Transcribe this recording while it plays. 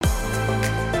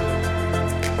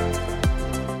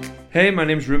Hey, my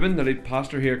name's Ruben, the lead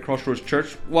pastor here at Crossroads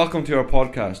Church. Welcome to our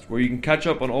podcast, where you can catch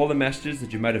up on all the messages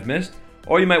that you might have missed,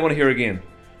 or you might want to hear again.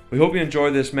 We hope you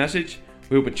enjoy this message,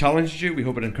 we hope it challenges you, we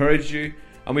hope it encourages you,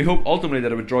 and we hope ultimately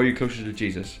that it would draw you closer to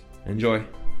Jesus. Enjoy.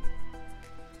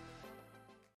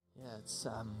 Yeah, it's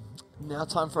now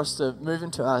time for us to move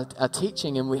into our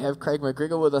teaching, and we have Craig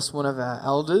McGregor with us, one of our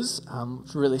elders.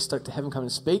 Really stoked to have him come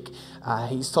and speak.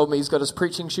 He's told me he's got his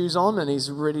preaching shoes on and he's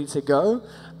ready to go.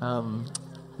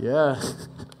 Yeah.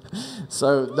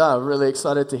 So, really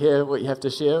excited to hear what you have to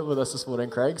share with us this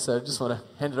morning, Craig. So, just want to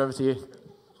hand it over to you.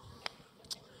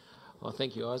 Well,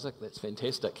 thank you, Isaac. That's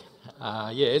fantastic.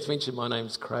 As mentioned, my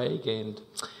name's Craig, and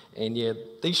yeah,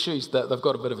 these shoes, they've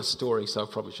got a bit of a story, so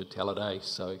I probably should tell it,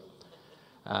 So,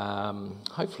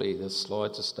 hopefully the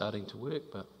slides are starting to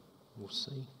work, but we'll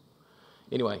see.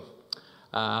 Anyway,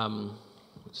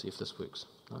 let's see if this works.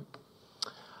 No?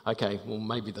 Okay, well,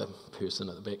 maybe the person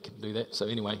at the back can do that. So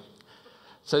anyway,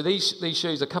 so these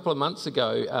shoes, a couple of months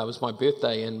ago, was my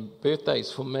birthday, and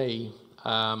birthdays for me,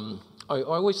 I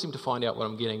always seem to find out what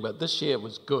I'm getting, but this year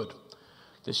was good.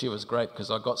 This year was great because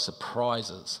I got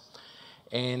surprises.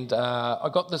 And I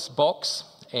got this box,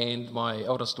 and my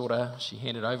eldest daughter, she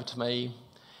handed it over to me,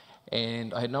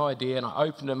 and I had no idea, and I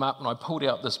opened them up, and I pulled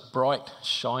out this bright,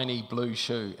 shiny blue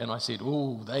shoe, and I said,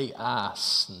 "Ooh, they are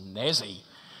snazzy."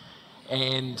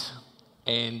 And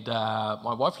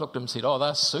my wife looked at them and said, "Oh,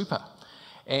 they're super."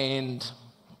 And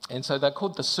so they're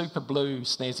called the super blue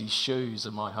snazzy shoes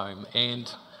in my home.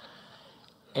 And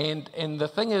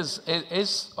the thing is,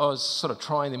 as I was sort of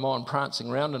trying them on, prancing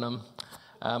around in them,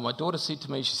 my daughter said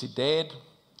to me, she said, "Dad,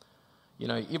 you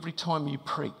know, every time you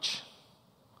preach,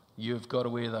 you've got to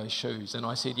wear those shoes." And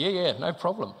I said, yeah, no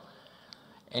problem.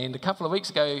 And a couple of weeks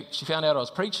ago, she found out I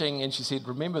was preaching, and she said,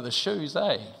 "Remember the shoes,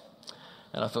 eh?"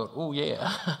 And I thought, oh yeah,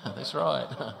 that's right.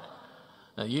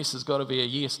 A yes has got to be a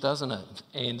yes, doesn't it?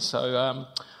 And so I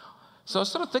was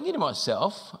sort of thinking to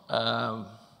myself,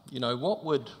 what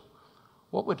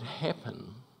would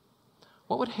happen?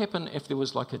 What would happen if there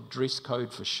was like a dress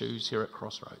code for shoes here at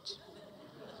Crossroads?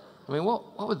 I mean,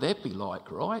 what would that be like,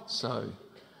 right? So,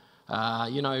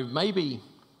 maybe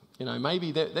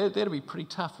that'd be pretty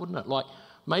tough, wouldn't it? Like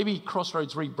maybe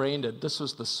Crossroads rebranded. This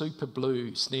was the Super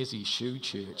Blue Snazzy Shoe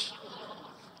Church.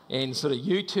 And sort of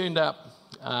you turned up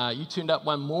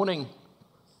one morning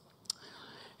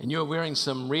and you were wearing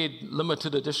some red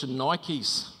limited edition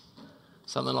Nikes,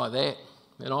 something like that.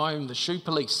 And I'm the shoe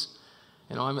police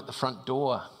and I'm at the front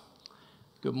door.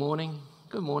 Good morning.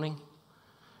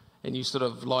 And you sort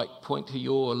of like point to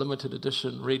your limited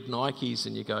edition red Nikes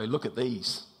and you go, "Look at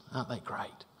these, aren't they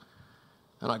great?"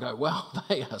 And I go, "Well,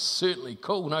 they are certainly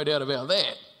cool, no doubt about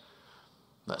that.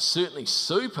 They're certainly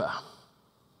super.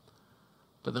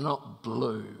 But they're not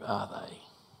blue, are they?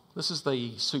 This is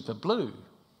the super blue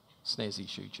snazzy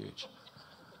shoe church.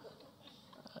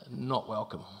 Not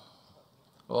welcome."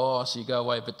 Oh, so you go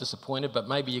away a bit disappointed, but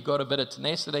maybe you got a bit of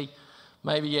tenacity.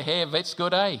 Maybe you have. That's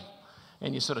good, eh?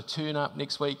 And you sort of turn up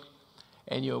next week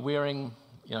and you're wearing,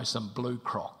 some blue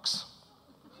Crocs.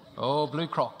 Oh, blue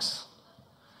Crocs.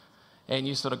 And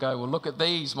you sort of go, "Well, look at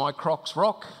these. My Crocs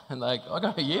rock." And I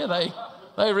go, "Yeah,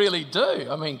 they really do.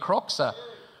 I mean, Crocs are...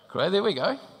 There we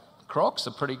go. Crocs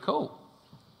are pretty cool.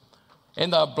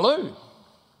 And they're blue.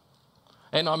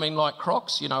 And I mean, like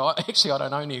Crocs, I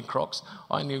don't own any Crocs.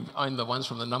 I only own the ones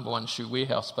from the number one shoe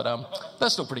warehouse, but they're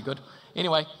still pretty good.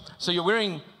 Anyway, so you're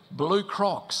wearing blue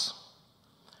Crocs.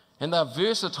 And they're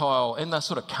versatile and they're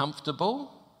sort of comfortable.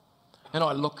 And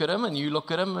I look at them and you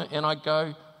look at them and I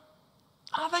go,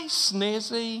 "Are they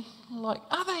snazzy?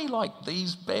 Are they like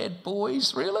these bad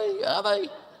boys, really? Are they?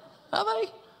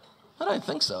 I don't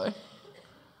think so."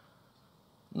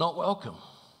 Not welcome.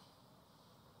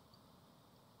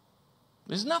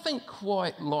 There's nothing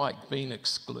quite like being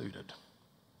excluded.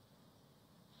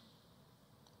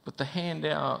 But the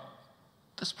handout,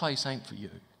 "This place ain't for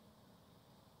you."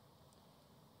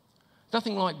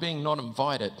 Nothing like being not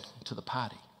invited to the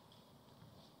party.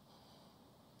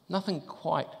 Nothing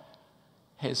quite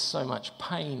has so much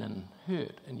pain and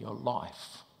hurt in your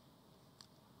life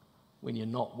when you're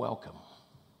not welcome.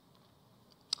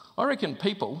 I reckon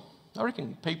people,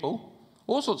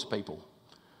 all sorts of people,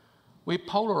 we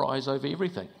polarise over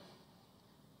everything.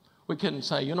 We can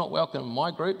say, "You're not welcome in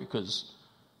my group because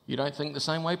you don't think the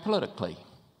same way politically,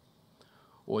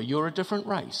 or you're a different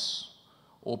race,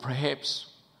 or perhaps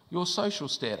your social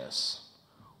status,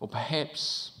 or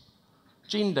perhaps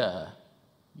gender,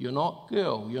 you're not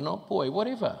girl, you're not boy,"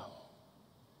 whatever.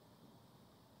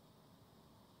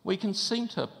 We can seem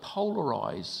to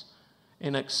polarise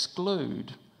and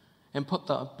exclude and put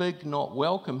the big not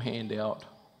welcome hand out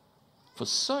for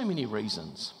so many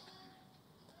reasons.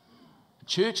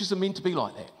 Churches are meant to be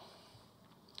like that.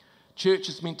 Church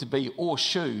is meant to be all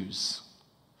shoes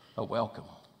are welcome.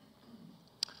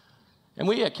 And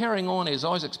we are carrying on, as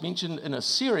Isaac's mentioned, in a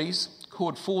series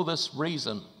called For This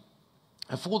Reason.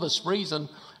 And For This Reason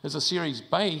is a series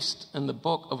based in the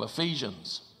book of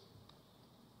Ephesians.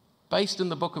 Based in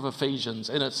the book of Ephesians.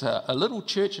 And it's a little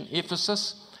church in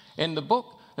Ephesus. And the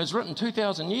book is written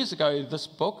 2,000 years ago, this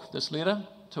book, this letter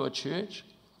to a church.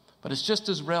 But it's just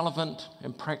as relevant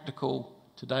and practical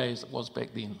today as it was back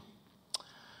then.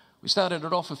 We started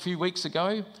it off a few weeks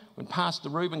ago when Pastor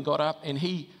Reuben got up and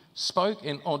he spoke.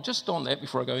 And just on that,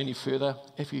 before I go any further,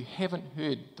 if you haven't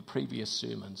heard the previous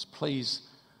sermons, please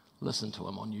listen to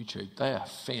them on YouTube. They are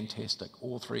fantastic,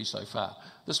 all three so far.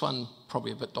 This one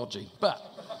probably a bit dodgy, but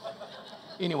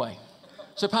anyway.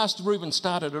 So Pastor Reuben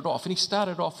started it off, and he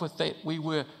started off with that we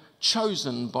were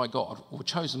chosen by God, or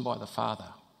chosen by the Father.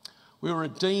 We were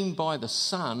redeemed by the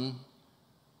Son.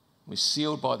 We're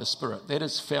sealed by the Spirit. That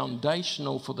is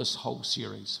foundational for this whole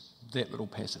series, that little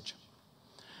passage.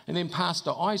 And then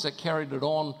Pastor Isaac carried it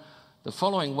on the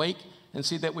following week and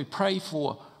said that we pray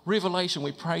for revelation,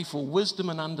 we pray for wisdom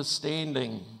and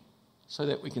understanding so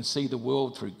that we can see the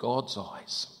world through God's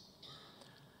eyes.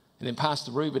 And then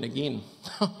Pastor Reuben again,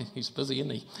 he's busy, isn't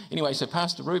he? Anyway, so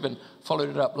Pastor Reuben followed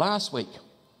it up last week,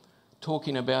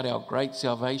 talking about our great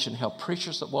salvation, how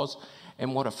precious it was,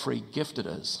 and what a free gift it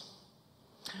is.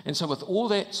 And so with all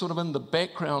that sort of in the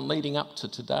background leading up to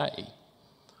today,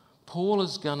 Paul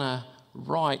is going to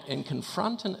write and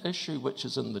confront an issue which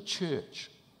is in the church.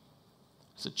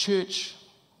 It's a church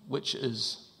which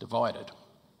is divided.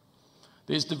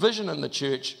 There's division in the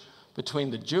church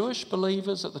between the Jewish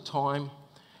believers at the time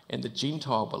and the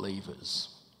Gentile believers.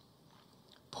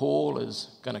 Paul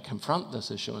is going to confront this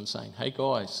issue and saying, hey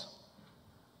guys,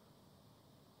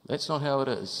 that's not how it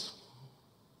is.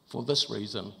 For this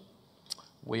reason,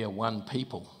 we are one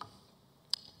people.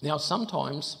 Now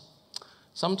sometimes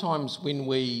when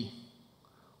we,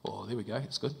 there we go,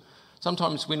 it's good.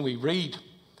 Sometimes when we read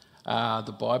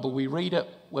the Bible, we read it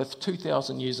with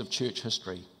 2,000 years of church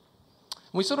history.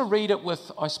 And we sort of read it with,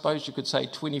 I suppose you could say,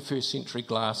 21st century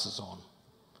glasses on.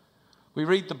 We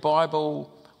read the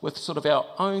Bible with sort of our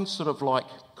own sort of like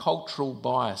cultural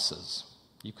biases,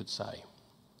 you could say.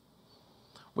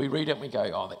 We read it and we go,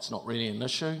 oh, that's not really an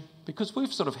issue, because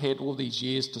we've sort of had all these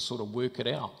years to sort of work it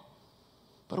out.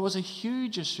 But it was a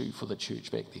huge issue for the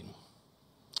church back then.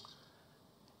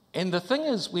 And the thing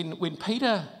is, when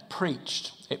Peter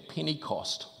preached at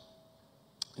Pentecost,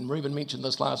 and Reuben mentioned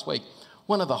this last week,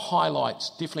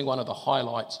 definitely one of the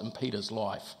highlights in Peter's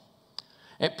life.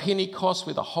 At Pentecost,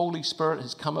 where the Holy Spirit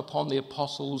has come upon the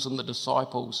apostles and the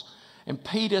disciples, and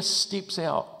Peter steps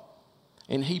out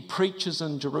and he preaches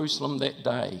in Jerusalem that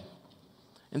day.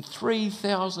 And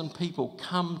 3,000 people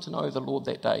come to know the Lord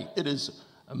that day. It is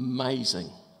amazing.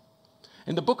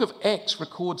 And the book of Acts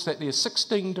records that there are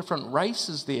 16 different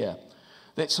races there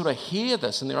that sort of hear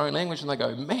this in their own language and they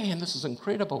go, man, this is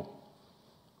incredible.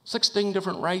 16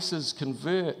 different races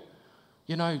convert,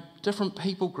 different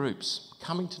people groups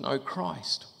coming to know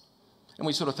Christ. And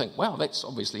we sort of think, wow, that's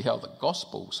obviously how the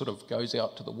gospel sort of goes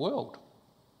out to the world.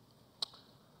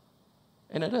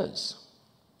 And it is.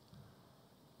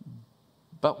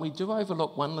 But we do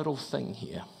overlook one little thing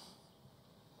here.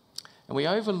 And we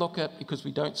overlook it because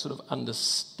we don't sort of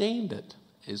understand it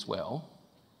as well.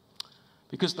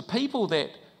 Because the people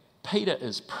that Peter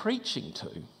is preaching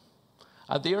to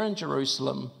are there in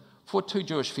Jerusalem for two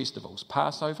Jewish festivals,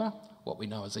 Passover, what we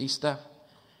know as Easter,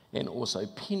 and also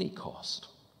Pentecost.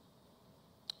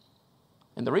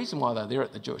 And the reason why they're there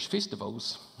at the Jewish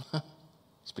festivals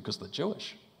is because they're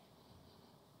Jewish.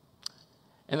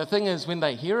 And the thing is, when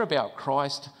they hear about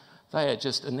Christ, they are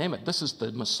just enamored. This is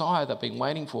the Messiah they've been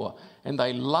waiting for. And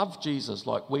they love Jesus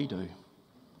like we do.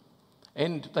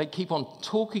 And they keep on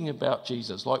talking about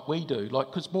Jesus like we do,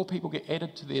 because more people get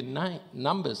added to their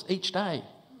numbers each day.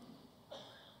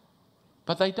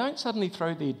 But they don't suddenly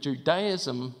throw their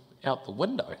Judaism out the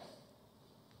window.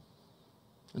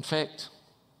 In fact,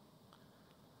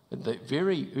 in the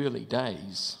very early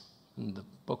days in the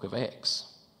book of Acts,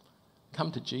 come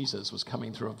to Jesus was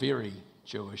coming through a very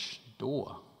Jewish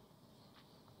door.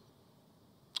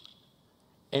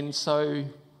 And so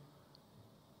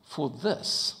for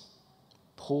this,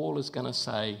 Paul is going to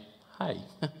say, hey,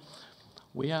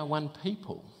 we are one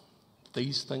people.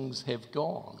 These things have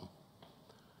gone.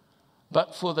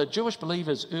 But for the Jewish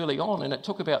believers early on, and it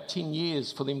took about 10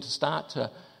 years for them to start to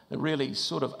really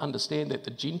sort of understand that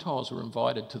the Gentiles were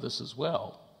invited to this as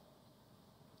well.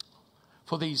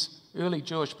 For these early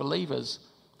Jewish believers,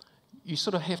 you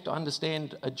sort of have to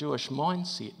understand a Jewish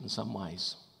mindset in some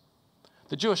ways.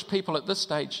 The Jewish people at this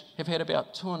stage have had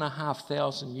about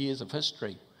 2,500 years of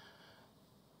history.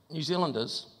 New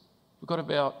Zealanders, we've got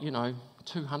about,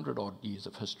 200 odd years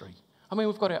of history. I mean,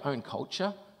 we've got our own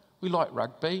culture. We like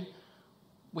rugby.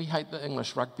 We hate the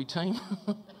English rugby team.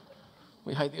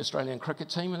 We hate the Australian cricket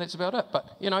team, and that's about it.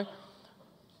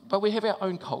 But we have our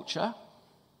own culture.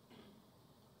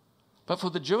 But for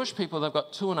the Jewish people, they've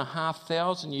got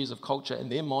 2,500 years of culture,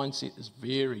 and their mindset is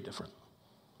very different.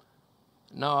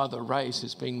 No other race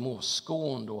has been more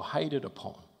scorned or hated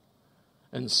upon,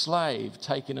 enslaved,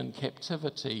 taken in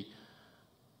captivity,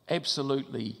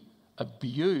 absolutely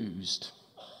abused,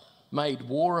 made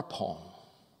war upon.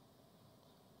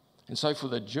 And so for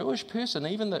the Jewish person,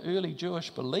 even the early Jewish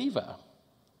believer,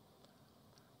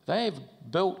 they have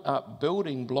built up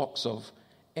building blocks of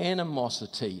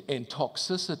animosity and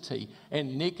toxicity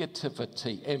and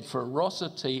negativity and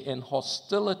ferocity and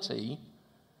hostility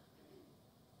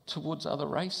towards other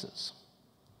races.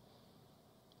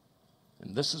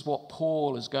 And this is what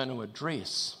Paul is going to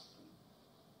address.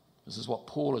 This is what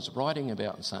Paul is writing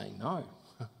about and saying, no,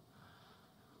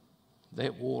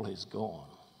 that wall has gone.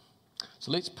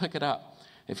 So let's pick it up.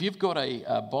 If you've got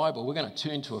a Bible, we're going to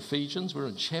turn to Ephesians. We're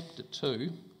in chapter 2.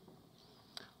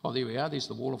 Oh, there we are. There's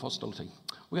the wall of hostility.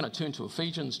 We're going to turn to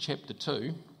Ephesians chapter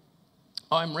 2.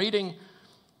 I'm reading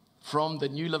from the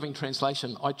New Living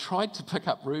Translation. I tried to pick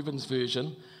up Reuben's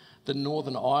version, the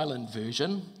Northern Ireland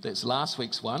version. That's last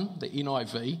week's one, the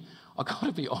NIV. I've got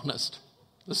to be honest.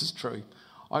 This is true.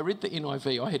 I read the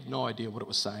NIV. I had no idea what it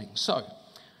was saying. So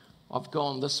I've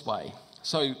gone this way.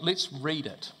 So let's read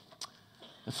it.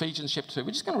 Ephesians chapter 2.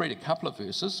 We're just going to read a couple of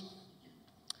verses.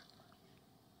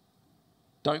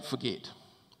 Don't forget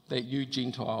that you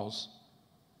Gentiles,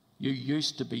 you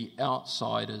used to be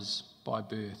outsiders by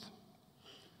birth.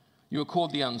 You were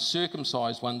called the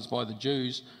uncircumcised ones by the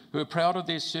Jews, who are proud of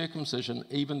their circumcision,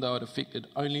 even though it affected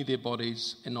only their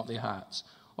bodies and not their hearts.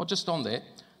 Well, just on that,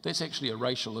 that's actually a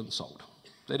racial insult.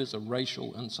 That is a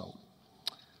racial insult.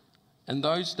 In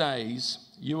those days,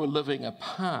 you were living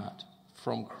apart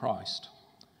from Christ.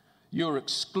 You were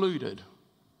excluded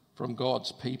from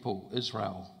God's people,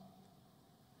 Israel,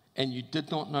 and you did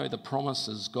not know the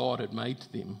promises God had made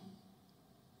to them.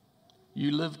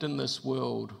 You lived in this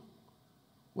world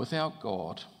without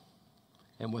God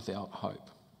and without hope.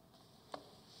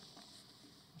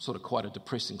 Sort of quite a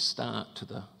depressing start to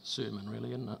the sermon,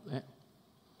 really, isn't it? That?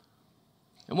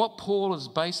 And what Paul is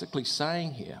basically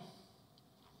saying here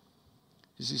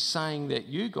is he's saying that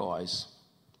you guys,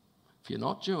 if you're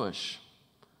not Jewish,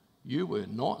 you were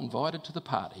not invited to the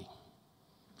party.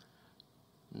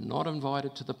 Not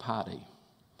invited to the party.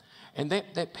 And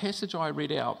that passage I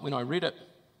read out, when I read it,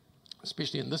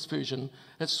 especially in this version,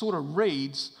 it sort of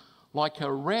reads like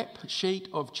a rap sheet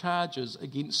of charges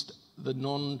against the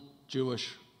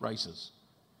non-Jewish races.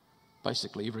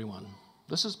 Basically everyone.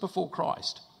 This is before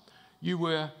Christ. You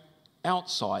were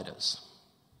outsiders,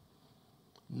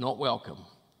 not welcome.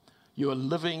 You are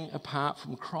living apart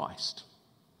from Christ.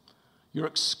 You're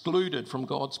excluded from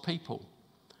God's people.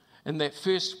 In that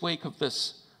first week of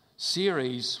this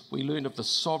series, we learned of the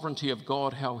sovereignty of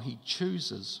God, how he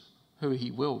chooses who he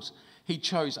wills. He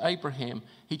chose Abraham.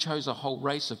 He chose a whole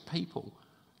race of people.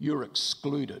 You're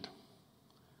excluded.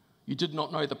 You did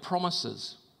not know the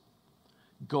promises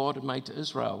God had made to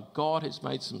Israel. God has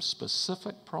made some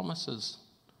specific promises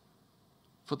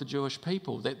for the Jewish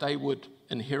people, that they would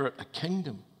inherit a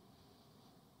kingdom,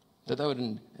 that they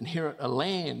would inherit a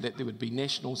land, that there would be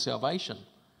national salvation.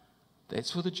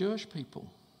 That's for the Jewish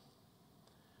people.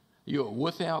 You are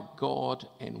without God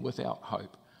and without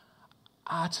hope.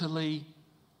 Utterly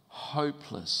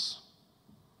hopeless.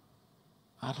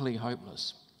 Utterly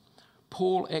hopeless.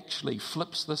 Paul actually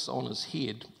flips this on his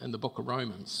head in the book of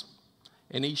Romans,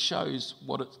 and he shows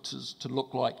what it is to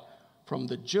look like from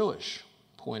the Jewish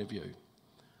point of view.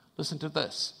 Listen to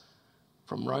this.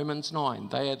 From Romans 9,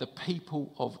 they are the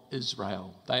people of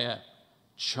Israel. They are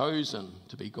chosen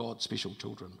to be God's special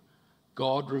children.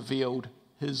 God revealed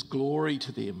his glory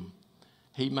to them.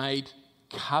 He made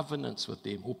covenants with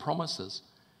them, or promises.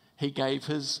 He gave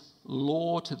his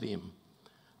law to them.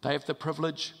 They have the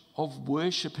privilege of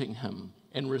worshipping him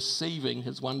and receiving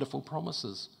his wonderful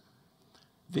promises.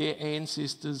 Their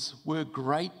ancestors were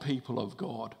great people of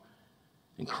God,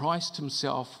 and Christ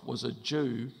himself was a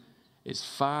Jew as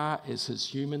far as his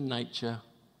human nature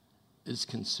is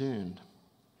concerned.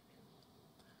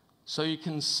 So you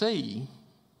can see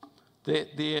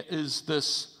that there is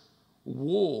this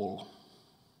wall.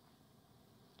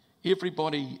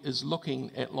 Everybody is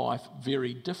looking at life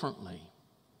very differently.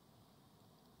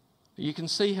 You can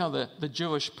see how the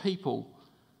Jewish people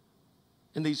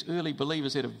and these early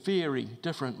believers had a very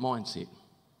different mindset.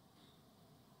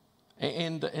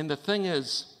 And the thing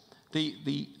is,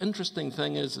 the interesting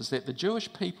thing is that the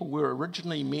Jewish people were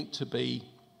originally meant to be,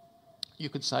 you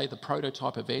could say, the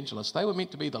prototype evangelists. They were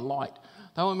meant to be the light.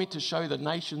 They were meant to show the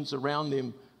nations around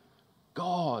them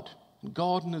God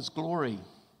and His glory.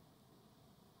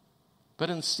 But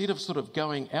instead of sort of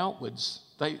going outwards,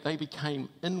 they became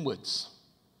inwards.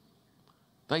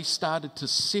 They started to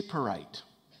separate.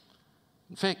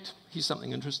 In fact, here's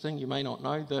something interesting you may not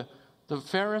know. The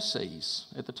Pharisees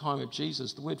at the time of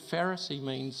Jesus, the word Pharisee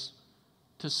means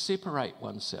to separate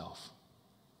oneself.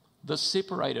 The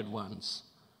separated ones.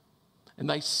 And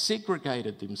they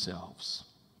segregated themselves.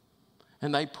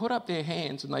 And they put up their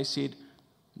hands and they said,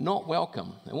 not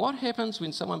welcome. And what happens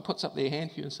when someone puts up their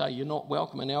hand to you and say, you're not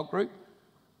welcome in our group?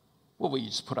 Well, you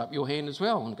just put up your hand as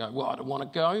well and go, well, I don't want to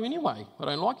go anyway. I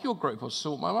don't like your group. I'll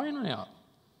sort my own out.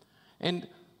 And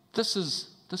this is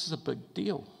a big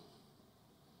deal.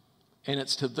 And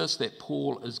it's to this that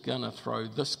Paul is going to throw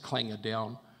this clanger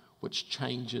down, which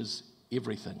changes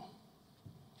everything.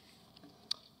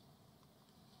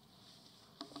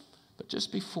 But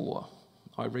just before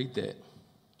I read that,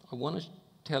 I want to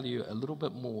tell you a little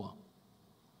bit more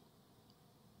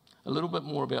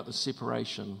about the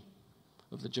separation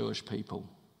of the Jewish people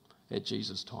at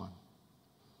Jesus' time.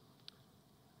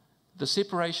 The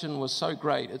separation was so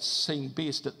great, it's seen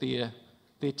best at their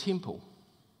temple,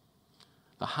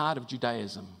 the heart of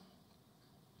Judaism.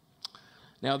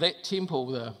 Now that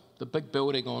temple, the big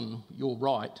building on your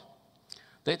right,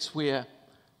 that's where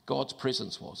God's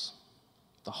presence was.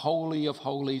 The Holy of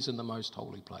Holies in the most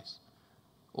holy place.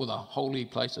 Or the holy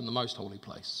place in the most holy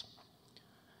place.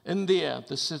 In there,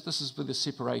 this is where the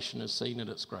separation is seen at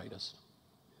its greatest.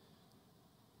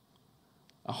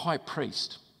 A high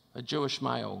priest, a Jewish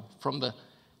male from the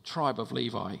tribe of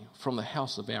Levi, from the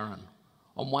house of Aaron,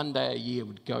 on one day a year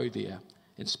would go there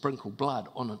and sprinkle blood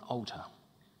on an altar.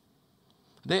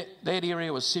 That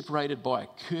area was separated by a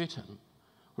curtain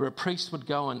where a priest would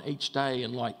go in each day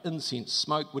and like incense,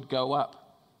 smoke would go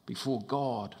up before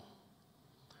God.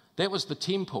 That was the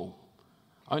temple.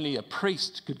 Only a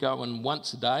priest could go in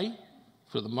once a day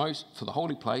for the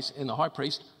holy place, and the high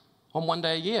priest on one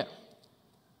day a year.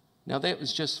 Now that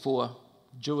was just for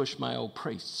Jewish male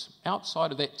priests.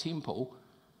 Outside of that temple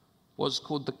was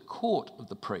called the court of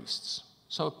the priests.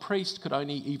 So a priest could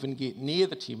only even get near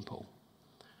the temple.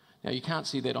 Now you can't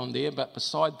see that on there, but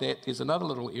beside that there's another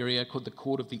little area called the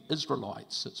court of the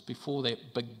Israelites. It's before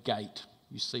that big gate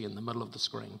you see in the middle of the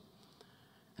screen.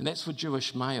 And that's for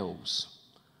Jewish males.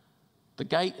 The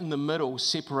gate in the middle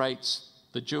separates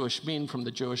the Jewish men from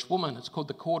the Jewish woman. It's called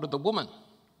the court of the woman.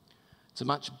 It's a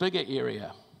much bigger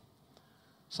area.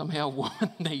 Somehow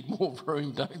women need more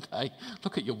room, don't they?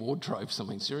 Look at your wardrobe,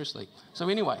 seriously. So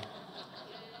anyway.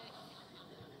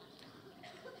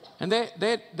 And that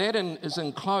is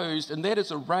enclosed, and that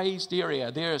is a raised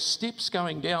area. There are steps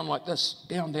going down like this,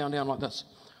 down like this.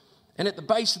 And at the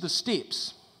base of the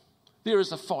steps, there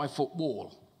is a 5-foot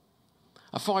wall.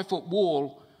 A 5-foot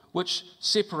wall which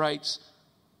separates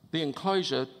the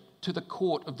enclosure to the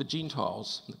court of the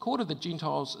Gentiles. The court of the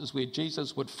Gentiles is where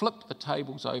Jesus would flip the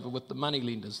tables over with the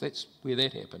moneylenders. That's where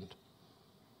that happened.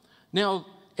 Now,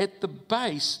 at the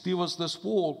base, there was this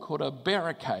wall called a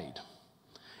barricade.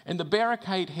 And the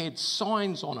barricade had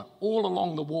signs on it all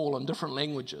along the wall in different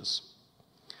languages.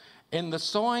 And the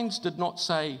signs did not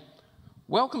say,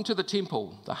 "Welcome to the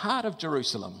temple, the heart of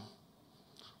Jerusalem.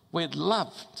 We'd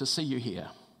love to see you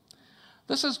here."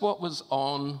 This is what was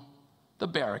on the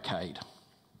barricade.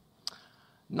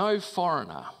 No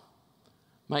foreigner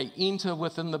may enter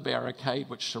within the barricade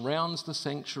which surrounds the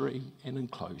sanctuary and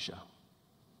enclosure.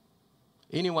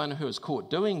 Anyone who is caught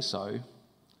doing so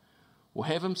will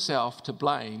have himself to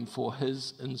blame for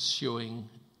his ensuing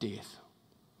death.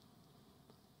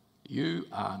 You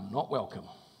are not welcome.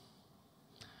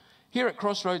 Here at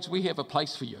Crossroads, we have a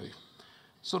place for you.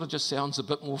 Sort of just sounds a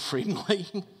bit more friendly.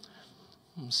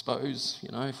 I suppose,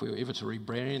 if we were ever to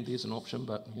rebrand, there's an option,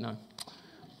 but,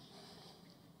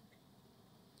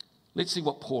 Let's see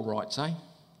what Paul writes, eh?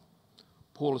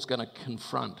 Paul is going to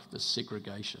confront this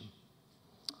segregation.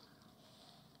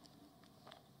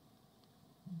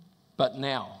 But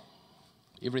now,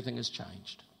 everything has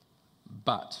changed.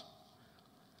 But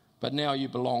now you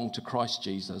belong to Christ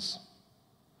Jesus.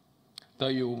 Though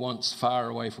you were once far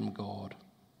away from God,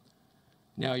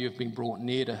 now you've been brought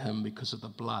near to him because of the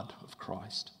blood of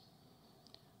Christ.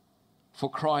 For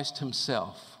Christ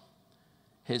himself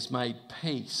has made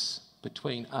peace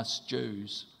between us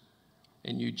Jews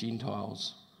and you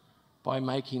Gentiles by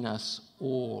making us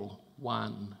all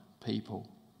one people.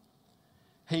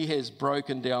 He has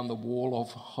broken down the wall of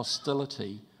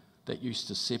hostility that used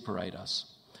to separate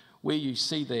us. Where you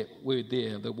see that word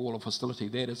there, the wall of hostility,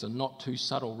 that is a not too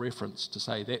subtle reference to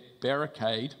say that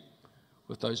barricade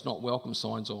with those not welcome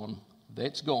signs on,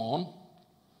 that's gone.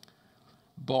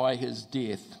 By his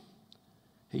death,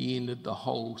 he ended the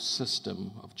whole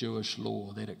system of Jewish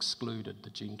law that excluded the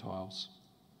Gentiles.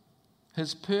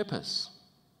 His purpose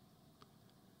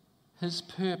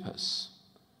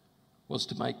was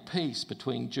to make peace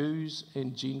between Jews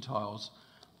and Gentiles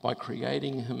by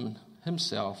creating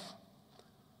himself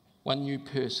one new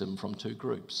person from two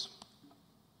groups.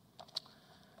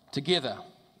 Together,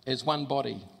 as one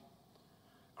body,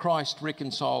 Christ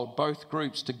reconciled both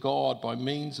groups to God by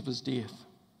means of his death.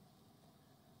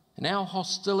 And our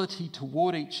hostility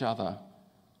toward each other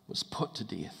was put to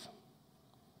death.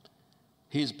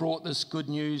 He has brought this good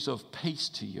news of peace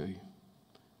to you,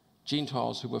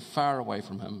 Gentiles who were far away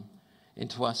from him, and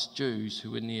to us Jews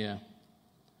who were near.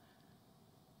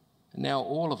 And now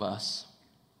all of us,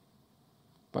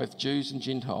 both Jews and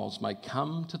Gentiles, may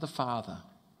come to the Father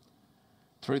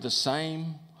through the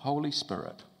same Holy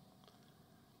Spirit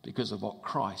because of what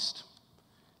Christ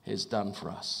has done for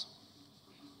us.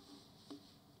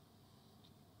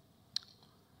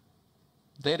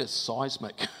 That is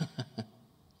seismic.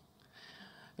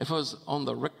 If it was on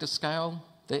the Richter scale,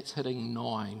 that's hitting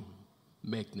 9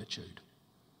 magnitude.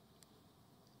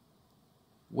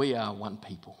 We are one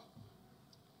people.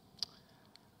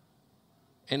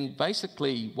 And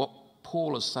basically what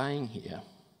Paul is saying here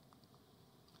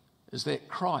is that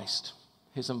Christ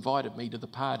has invited me to the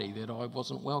party that I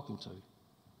wasn't welcome to.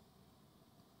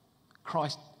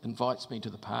 Christ invites me to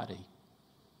the party.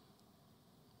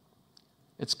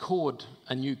 It's called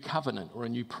a new covenant or a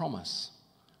new promise.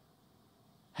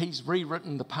 He's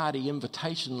rewritten the party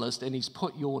invitation list and he's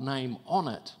put your name on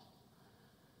it.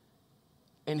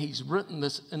 And he's written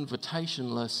this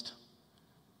invitation list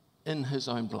in his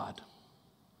own blood.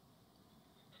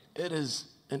 It is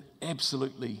an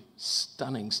absolutely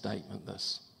stunning statement,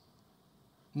 this.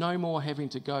 No more having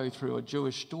to go through a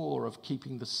Jewish door of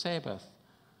keeping the Sabbath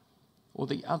or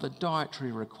the other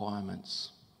dietary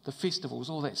requirements, the festivals,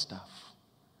 all that stuff.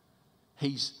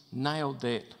 He's nailed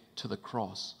that to the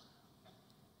cross.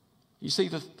 You see,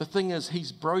 the thing is,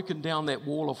 he's broken down that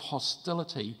wall of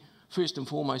hostility, first and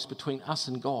foremost, between us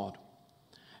and God.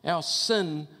 Our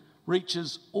sin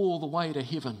reaches all the way to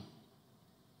heaven.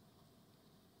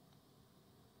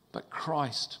 But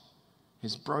Christ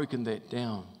has broken that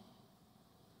down.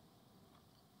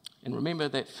 And remember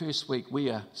that first week, we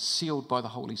are sealed by the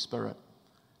Holy Spirit.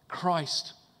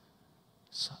 Christ's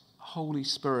Holy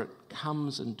Spirit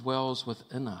comes and dwells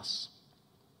within us.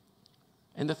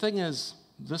 And the thing is,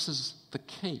 this is the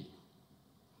key.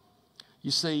 You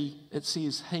see, it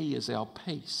says he is our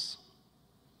peace.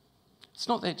 It's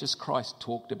not that just Christ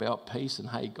talked about peace and,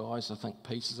 hey guys, I think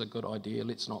peace is a good idea,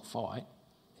 let's not fight.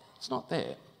 It's not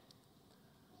that.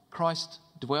 Christ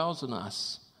dwells in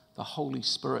us, the Holy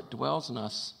Spirit dwells in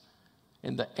us,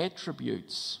 and the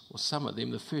attributes, or some of them,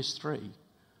 the first 3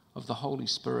 of the Holy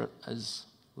Spirit is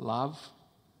love,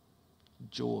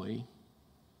 joy,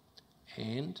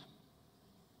 and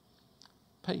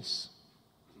peace.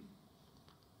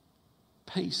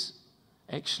 Peace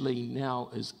actually now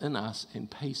is in us,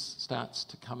 and peace starts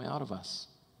to come out of us.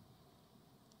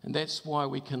 And that's why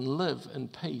we can live in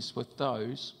peace with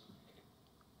those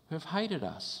who have hated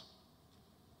us,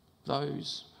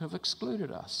 those who have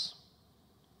excluded us.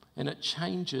 And it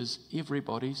changes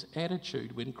everybody's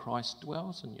attitude when Christ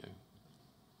dwells in you.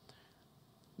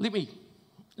 Let me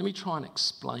try and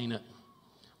explain it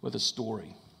with a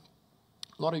story.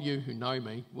 A lot of you who know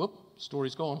me, whoop,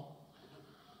 story's gone.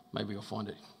 Maybe I'll find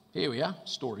it. Here we are,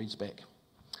 story's back.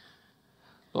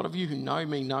 A lot of you who know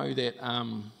me know that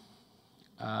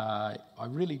I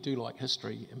really do like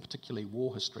history, and particularly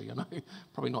war history. I know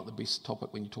probably not the best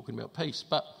topic when you're talking about peace,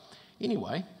 but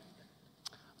anyway,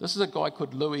 this is a guy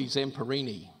called Louis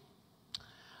Zamperini.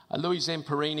 Louis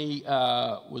Zamperini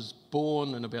was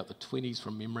born in about the 20s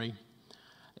from memory,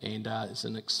 and there's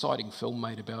an exciting film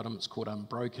made about him. It's called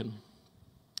Unbroken.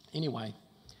 Anyway,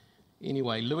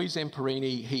 Louis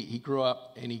Zamperini, he grew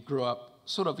up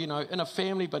sort of, in a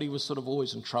family, but he was sort of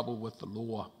always in trouble with the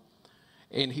law.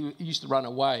 And he used to run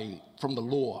away from the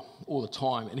law all the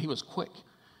time, and he was quick.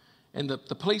 And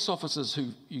the police officers who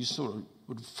you sort of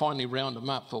would finally round him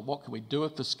up thought, what can we do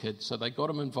with this kid? So they got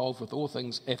him involved with all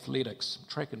things athletics,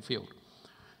 track and field.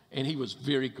 And he was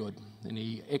very good, and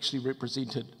he actually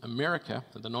represented America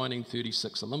at the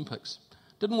 1936 Olympics.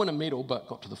 Didn't win a medal, but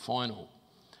got to the final.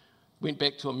 Went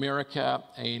back to America,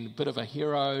 and a bit of a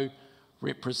hero,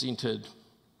 represented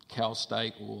Cal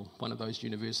State or one of those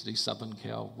universities, Southern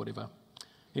Cal, whatever.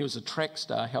 He was a track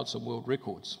star, held some world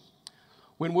records.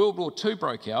 When World War II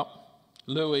broke out,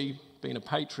 Louis, being a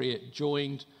patriot,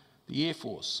 joined the Air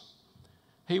Force.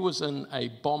 He was in a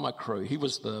bomber crew. He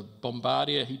was the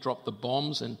bombardier. He dropped the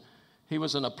bombs, and he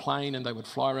was in a plane, and they would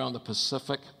fly around the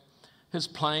Pacific. His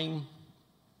plane,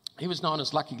 he was known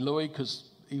as Lucky Louie because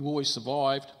he always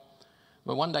survived.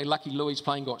 But one day, Lucky Louie's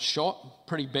plane got shot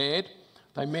pretty bad.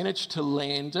 They managed to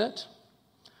land it,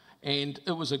 and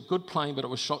it was a good plane, but it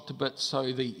was shot to bits.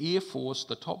 So the Air Force,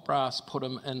 the top brass, put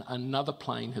him in another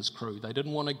plane, his crew. They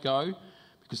didn't want to go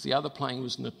because the other plane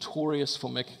was notorious for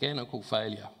mechanical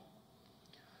failure.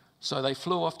 So they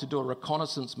flew off to do a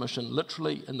reconnaissance mission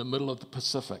literally in the middle of the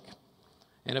Pacific.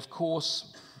 And of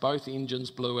course, both engines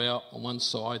blew out on one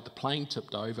side, the plane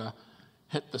tipped over,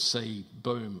 hit the sea,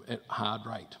 boom, at hard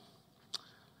rate.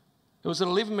 It was an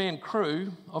 11-man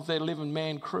crew. Of that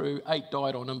 11-man crew, 8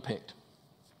 died on impact.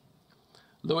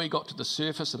 Louis got to the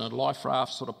surface and a life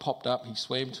raft sort of popped up. He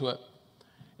swam to it,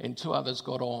 and 2 others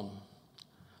got on.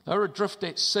 They were adrift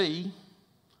at sea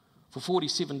for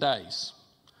 47 days.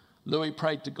 Louis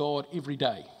prayed to God every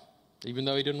day. Even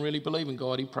though he didn't really believe in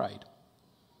God, he prayed.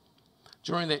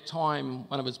 During that time,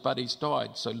 one of his buddies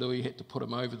died, so Louis had to put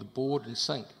him over the board and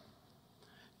sink.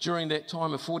 During that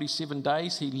time of 47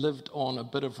 days, he lived on a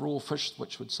bit of raw fish,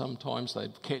 which would sometimes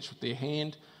they'd catch with their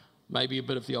hand, maybe a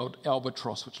bit of the old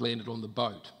albatross which landed on the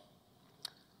boat.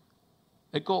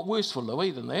 It got worse for Louis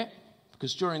than that,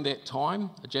 because during that time,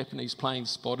 a Japanese plane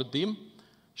spotted them,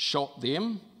 shot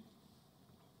them,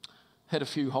 hit a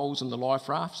few holes in the life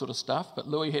raft sort of stuff, but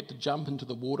Louis had to jump into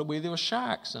the water where there were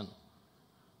sharks in.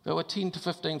 There were 10 to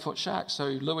 15 foot sharks, so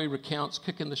Louis recounts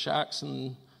kicking the sharks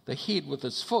in the head with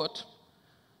his foot.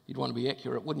 You'd want to be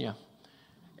accurate, wouldn't you?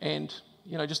 And,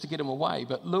 just to get him away.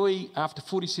 But Louis, after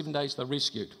 47 days, they're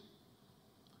rescued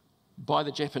by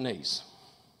the Japanese.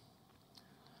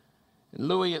 And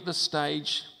Louis, at this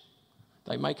stage,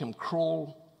 they make him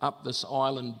crawl up this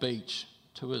island beach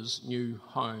to his new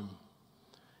home.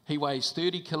 He weighs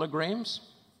 30 kilograms.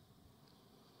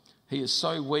 He is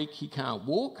so weak he can't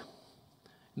walk.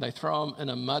 And they throw him in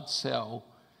a mud cell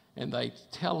and they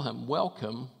tell him,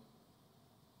 welcome,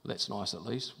 that's nice at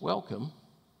least, welcome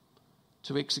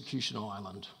to Execution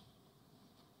Island.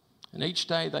 And each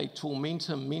day they torment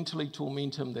him, mentally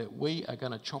torment him, that we are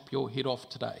going to chop your head off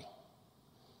today.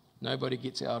 Nobody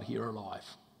gets out here alive.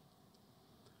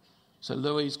 So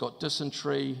Louis's got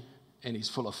dysentery and he's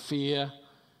full of fear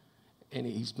and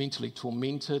he's mentally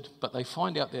tormented, but they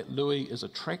find out that Louis is a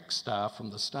track star from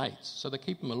the States, so they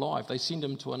keep him alive. They send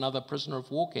him to another prisoner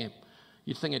of war camp.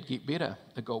 You'd think it'd get better.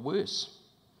 It got worse.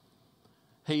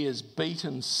 He is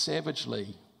beaten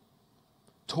savagely,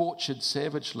 tortured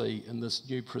savagely in this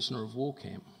new prisoner of war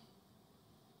camp.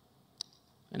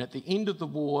 And at the end of the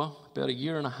war, about a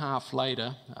year and a half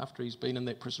later, after he's been in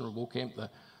that prisoner of war camp,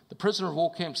 the prisoner of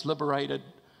war camp's liberated.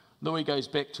 Louis goes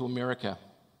back to America.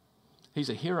 He's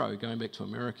a hero going back to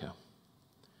America.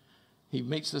 He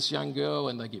meets this young girl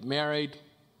and they get married,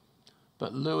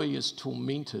 but Louis is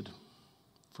tormented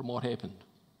from what happened.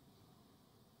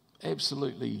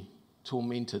 Absolutely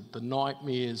tormented. The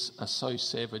nightmares are so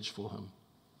savage for him.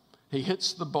 He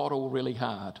hits the bottle really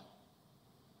hard.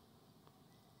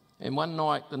 And one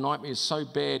night, the nightmare is so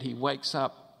bad, he wakes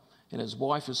up and his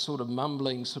wife is sort of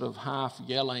mumbling, sort of half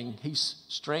yelling. He's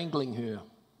strangling her.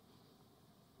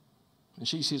 And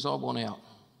she says, I want out.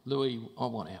 Louis, I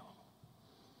want out.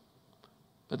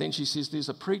 But then she says, there's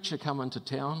a preacher coming to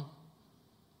town.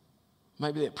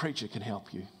 Maybe that preacher can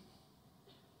help you.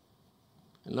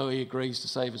 And Louis agrees to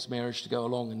save his marriage to go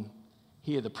along and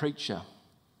hear the preacher.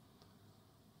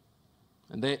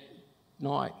 And that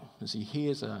night, as he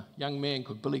hears a young man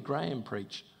called Billy Graham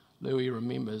preach, Louis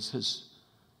remembers his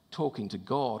talking to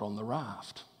God on the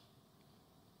raft.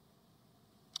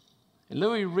 And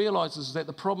Louis realises that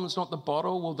the problem is not the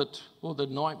bottle or the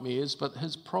nightmares, but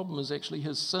his problem is actually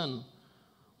his sin,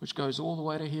 which goes all the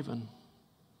way to heaven.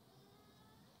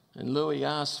 And Louis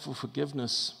asks for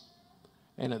forgiveness.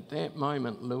 And at that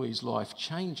moment, Louis's life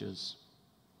changes.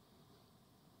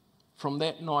 From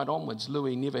that night onwards,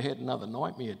 Louis never had another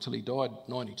nightmare till he died at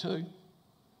 92.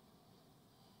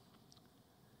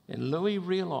 And Louis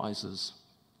realises,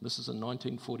 this is in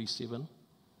 1947,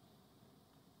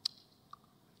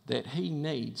 that he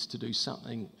needs to do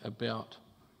something about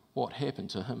what happened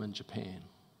to him in Japan.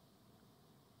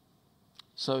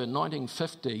 So in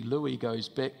 1950, Louis goes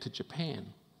back to Japan.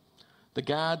 The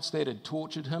guards that had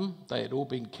tortured him, they had all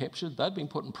been captured. They'd been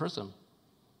put in prison.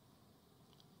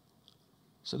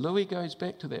 So Louis goes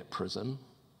back to that prison.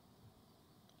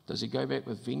 Does he go back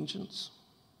with vengeance?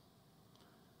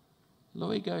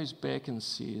 Louis goes back and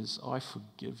says, I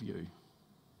forgive you,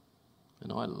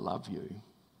 and I love you,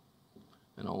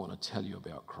 and I want to tell you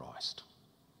about Christ.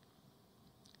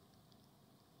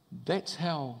 That's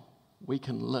how we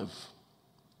can live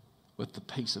with the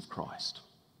peace of Christ.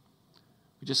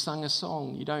 We just sung a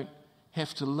song. You don't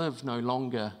have to live no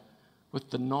longer with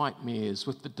the nightmares,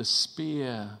 with the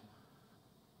despair.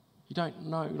 You don't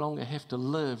no longer have to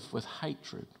live with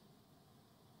hatred.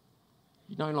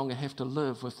 You no longer have to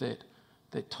live with that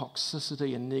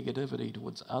toxicity and negativity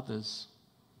towards others.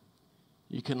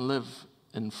 You can live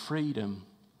in freedom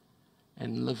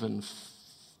and live in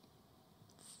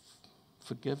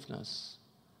forgiveness.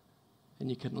 And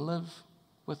you can live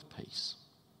with peace.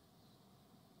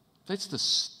 That's the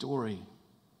story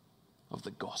of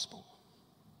the gospel.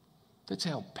 That's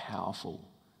how powerful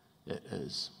it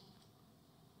is.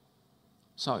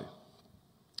 So,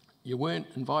 you weren't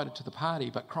invited to the party,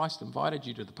 but Christ invited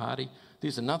you to the party.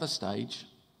 There's another stage.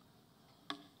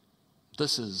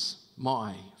 This is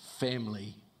my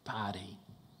family party,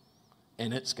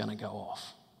 and it's going to go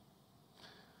off.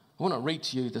 I want to read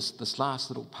to you this last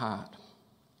little part.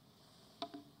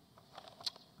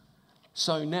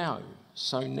 So now,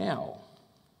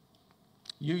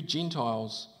 you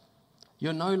Gentiles,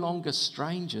 you're no longer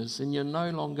strangers and you're no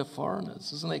longer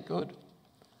foreigners. Isn't that good?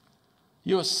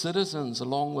 You are citizens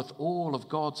along with all of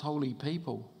God's holy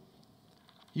people.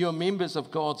 You are members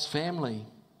of God's family.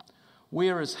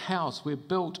 We're His house. We're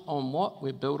built on what?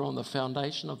 We're built on the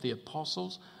foundation of the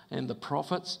apostles and the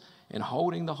prophets, and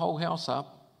holding the whole house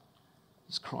up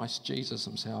is Christ Jesus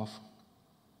Himself.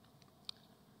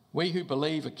 We who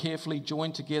believe are carefully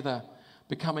joined together,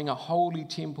 becoming a holy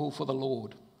temple for the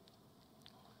Lord.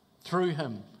 Through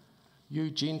Him, you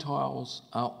Gentiles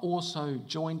are also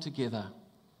joined together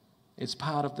as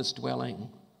part of this dwelling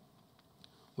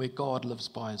where God lives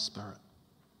by His Spirit.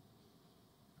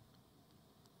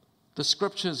 The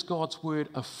Scriptures, God's Word,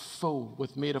 are full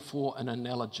with metaphor and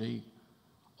analogy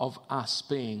of us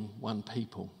being one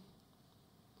people.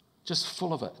 Just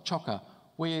full of it. Chocker,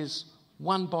 where's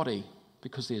one body,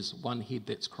 because there's one head,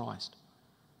 that's Christ.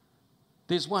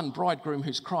 There's one bridegroom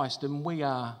who's Christ, and we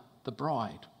are the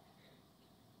bride.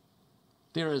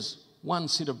 There is one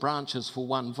set of branches for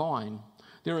one vine.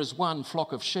 There is one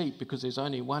flock of sheep because there's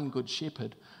only one good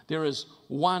shepherd. There is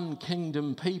one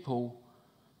kingdom people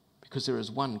because there is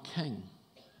one king.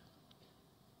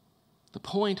 The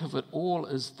point of it all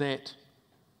is that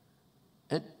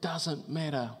it doesn't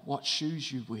matter what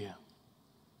shoes you wear.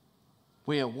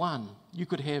 We're one. You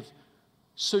could have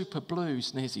super blue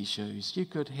snazzy shoes. You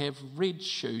could have red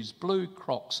shoes, blue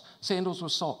Crocs, sandals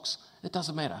with socks. It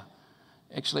doesn't matter.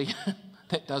 Actually,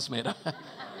 that does matter.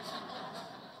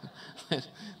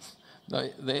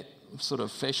 that sort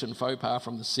of fashion faux pas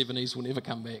from the 70s will never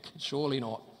come back. Surely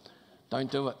not. Don't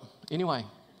do it. Anyway,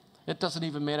 it doesn't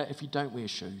even matter if you don't wear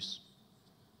shoes.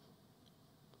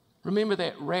 Remember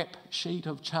that rap sheet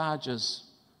of charges,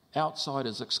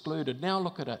 outsiders excluded. Now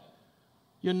look at it.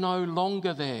 You're no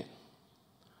longer that.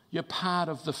 You're part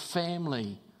of the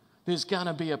family. There's going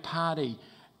to be a party.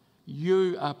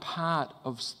 You are part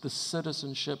of the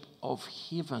citizenship of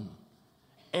heaven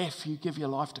if you give your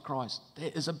life to Christ.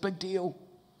 That is a big deal.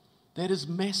 That is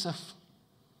massive.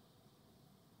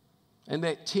 And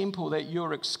that temple that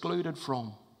you're excluded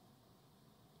from,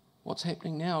 what's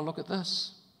happening now? Look at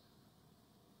this.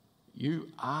 You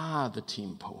are the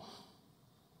temple.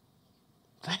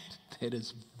 That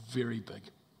is very big.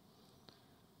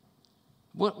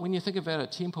 When you think about a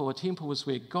temple is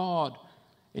where God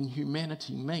and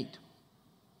humanity meet.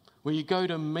 Where you go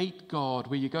to meet God,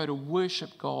 where you go to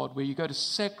worship God, where you go to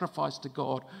sacrifice to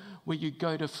God, where you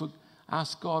go to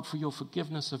ask God for your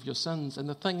forgiveness of your sins. And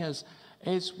the thing is,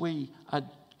 as we are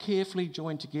carefully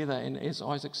joined together, and as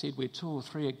Isaac said, where two or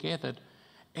three are gathered,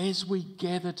 as we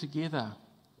gather together,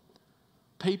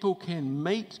 people can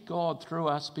meet God through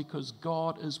us because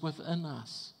God is within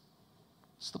us.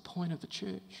 It's the point of the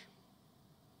church.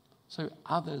 So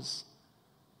others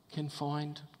can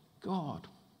find God.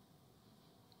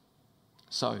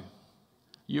 So,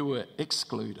 you were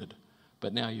excluded,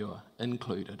 but now you're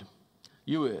included.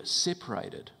 You were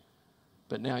separated,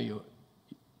 but now you're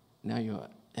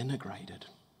integrated.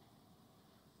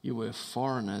 You were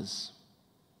foreigners,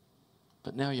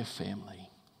 but now you're family.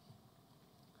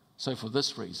 So for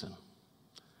this reason,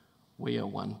 we are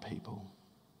one people.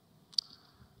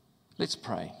 Let's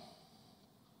pray.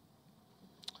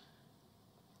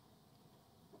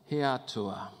 He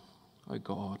atua, O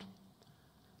God.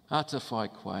 Ata whai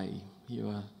koe, you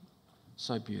are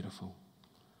so beautiful.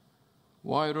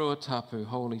 Wairua tapu,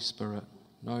 Holy Spirit,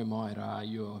 no mai rā,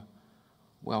 you are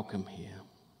welcome here.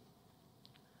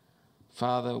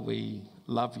 Father, we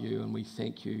love you and we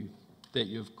thank you that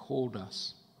you've called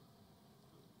us,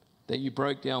 that you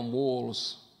broke down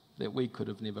walls that we could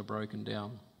have never broken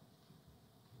down,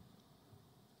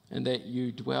 and that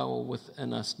you dwell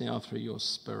within us now through your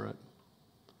Spirit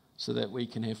so that we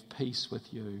can have peace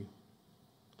with you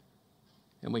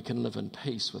and we can live in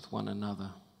peace with one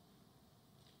another.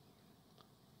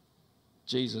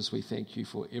 Jesus, we thank you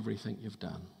for everything you've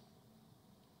done.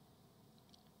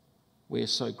 We are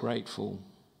so grateful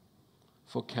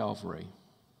for Calvary.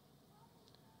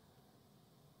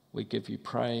 We give you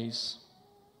praise,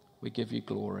 we give you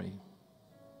glory,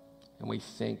 and we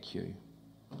thank you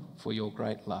for your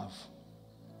great love.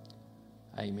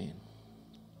 Amen.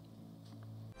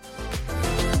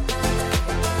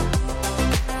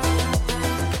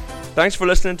 Thanks for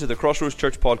listening to the Crossroads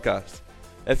Church podcast.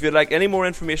 If you'd like any more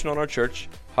information on our church,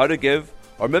 how to give,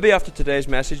 or maybe after today's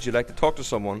message you'd like to talk to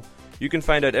someone, you can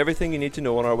find out everything you need to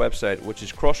know on our website, which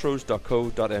is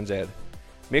crossroads.co.nz.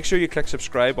 Make sure you click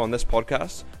subscribe on this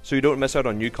podcast so you don't miss out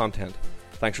on new content.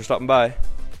 Thanks for stopping by.